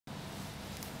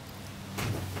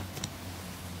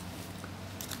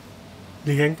เห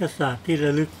รียญกษัตริย์ที่ร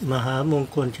ะลึกมหามง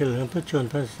คลเฉลิมพระชนม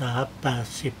พรรษา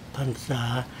 80 พรรษา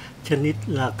ชนิด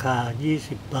ราคา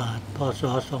 20 บาท พ.ศ.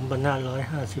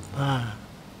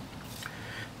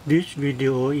 2555 This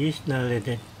video is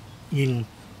narrated in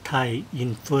Thai in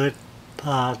first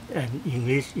part and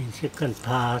English in second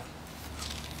part.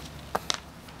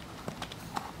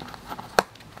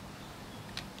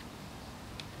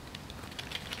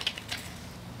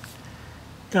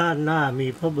ด้านหน้ามี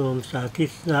พระบรมสาธิ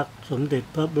สลักษณ์สมเด็จ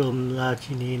พระบรมรา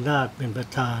ชินีนาถเป็นประ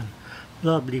ธานร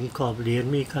อบริมขอบเหรียญ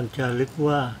มีคำจารึก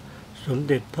ว่าสมเ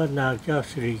ด็จพระนางเจ้า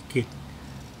สิริกิติ์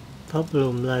พระบร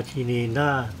มราชินีน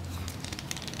าถ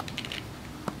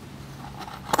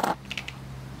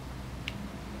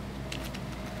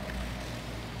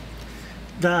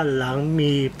ด้านหลัง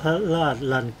มีพระราช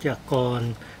ลัญจกร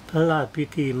พระราชพิ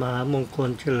ธีมหามงคล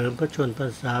เฉลิมพระชนมพร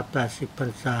รษา 80 พร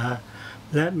รษา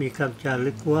และมีคำจา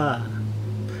รึกว่า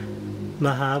ม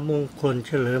หามงคลเ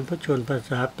ฉลิมพระชนมพรร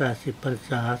ษา 80 พรรษ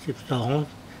า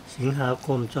 12 สิงหาค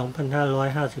ม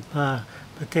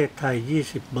 2555 ประเทศไทย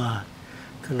 20 บาท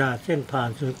ขนาดเส้นผ่าน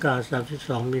ศูนย์กลาง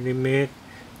 32 มิลลิเมตร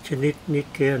ชนิดนิก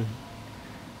เกิล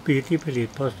ปีที่ผลิต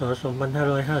พ.ศ.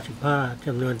 2555 จ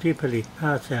ำนวนที่ผลิต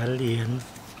 500,000 เหรียญ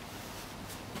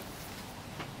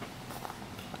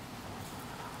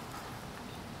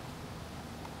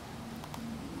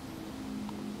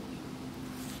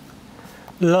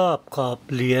รอบขอบ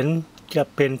เหรียญจะ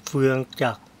เป็นเฟือง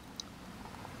จักร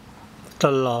ต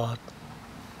ลอด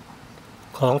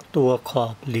ของตัวขอ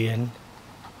บเหรียญ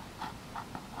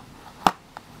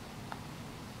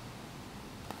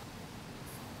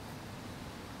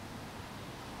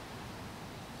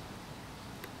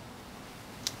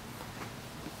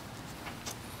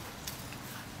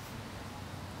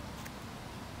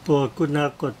โปรดกรุณา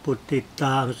กดปุ่มติดต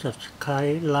าม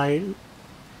Subscribe ไลค์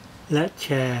และแช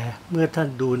ร์เมื่อท่าน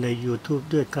ดูใน YouTube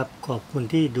ด้วยครับขอบคุณ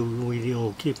ที่ดูวิดีโอ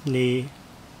คลิปนี้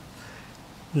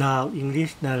Now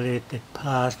English narrated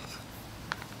part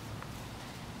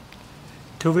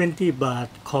 20 baht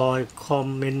coin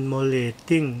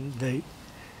commemorating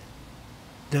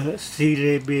the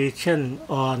celebration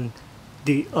on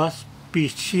the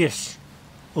auspicious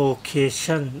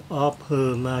occasion of Her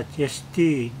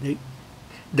Majesty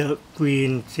the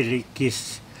Queen Sirikit's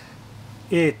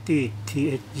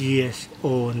 80th years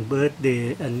old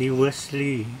birthday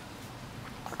anniversary.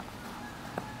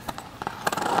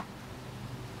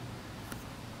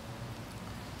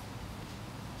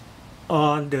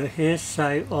 On the head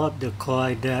side of the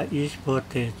coin there is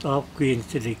portrait of Queen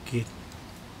Sirikit.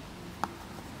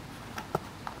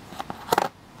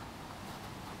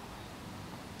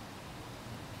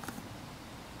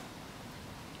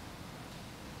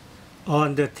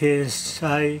 On the tail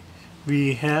side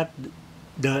we have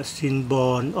the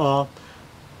symbol of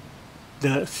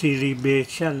the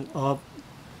celebration of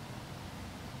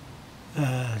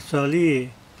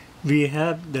we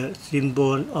have the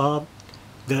symbol of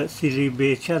the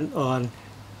celebration on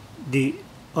the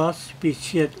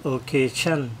auspicious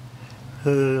occasion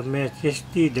Her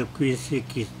Majesty the Queen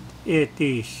Sirikit's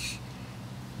 80th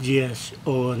years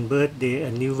old birthday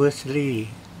anniversary.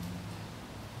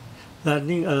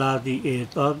 Running around the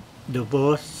edge of the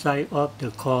both sides of the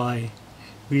coin,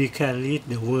 we can read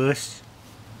the words.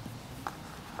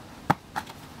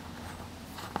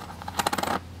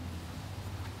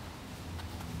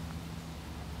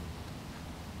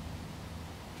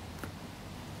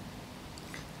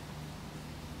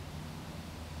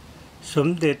สม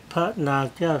เด็จพระนาง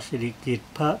เจ้าสิริกิ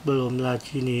ติ์พระบรมรา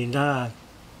ชินีนาถ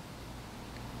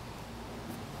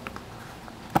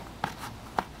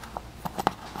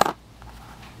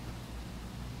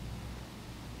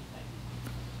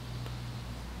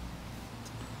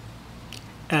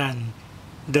and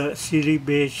the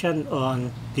celebration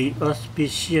on the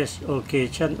auspicious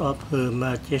occasion of Her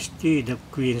Majesty the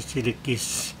Queen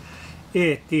Sirikit's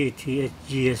 80th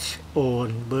years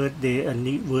old birthday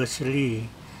anniversary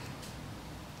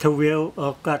 12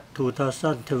 August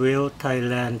 2012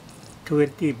 Thailand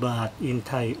 20 baht in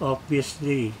Thai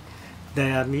obviously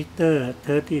diameter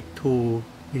 32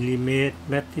 mm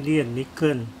material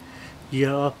nickel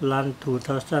year of run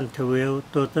 2012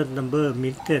 total number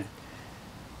minted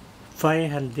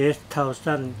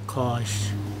 500,000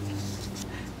 coins.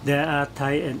 There are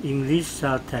Thai and English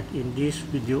subtitles in this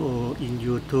video in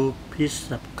YouTube. Please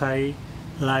subscribe,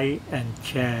 like and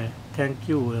share. Thank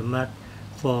you very much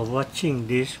for watching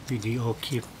this video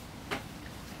clip.